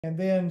and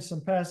then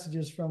some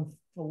passages from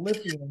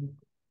Philippians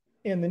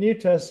in the New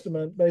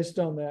Testament based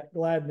on that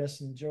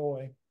gladness and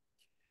joy.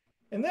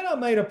 And then I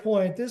made a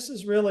point, this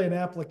is really an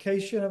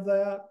application of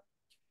that.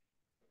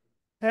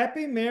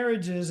 Happy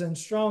marriages and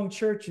strong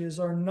churches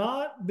are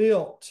not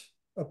built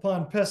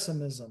upon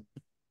pessimism.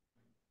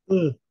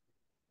 Mm.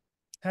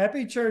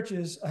 Happy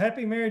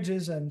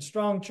marriages and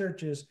strong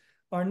churches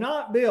are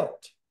not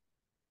built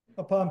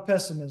upon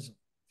pessimism.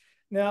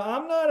 Now,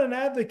 I'm not an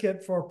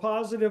advocate for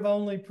positive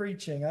only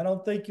preaching. I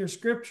don't think you're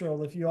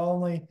scriptural if you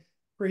only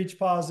preach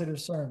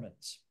positive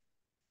sermons.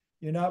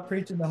 You're not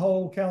preaching the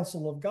whole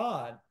counsel of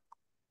God.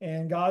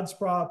 And God's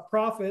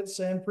prophets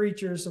and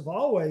preachers have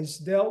always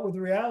dealt with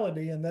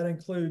reality, and that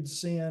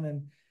includes sin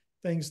and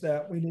things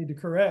that we need to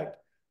correct.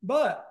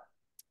 But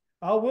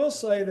I will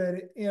say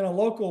that in a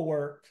local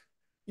work,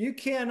 you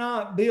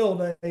cannot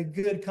build a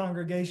good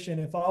congregation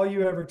if all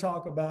you ever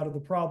talk about are the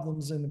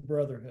problems in the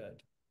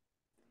brotherhood,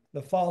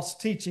 the false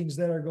teachings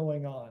that are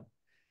going on.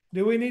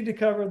 Do we need to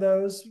cover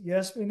those?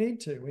 Yes, we need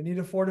to. We need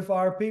to fortify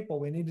our people.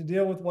 We need to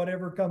deal with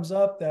whatever comes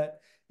up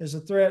that is a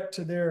threat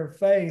to their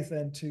faith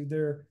and to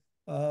their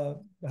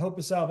hope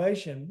of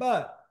salvation.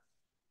 But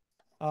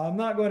I'm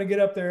not going to get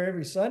up there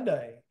every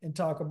Sunday and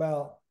talk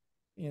about,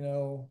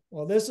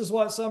 well, this is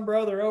what some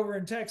brother over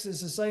in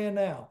Texas is saying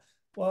now.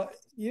 Well,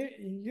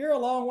 you're a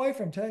long way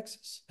from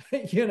Texas,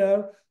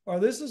 or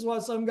this is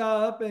what some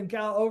guy up in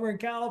over in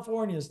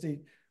California is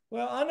teaching.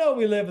 Well, I know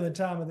we live in the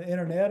time of the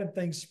internet and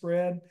things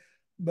spread,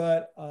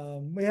 but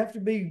we have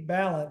to be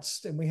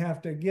balanced, and we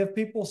have to give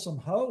people some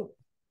hope,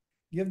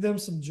 give them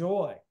some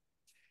joy.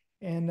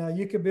 And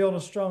you could build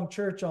a strong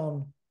church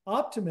on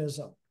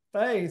optimism,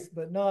 faith,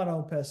 but not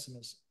on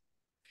pessimism.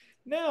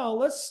 Now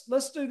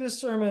let's do this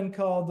sermon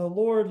called "The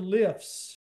Lord Lifts."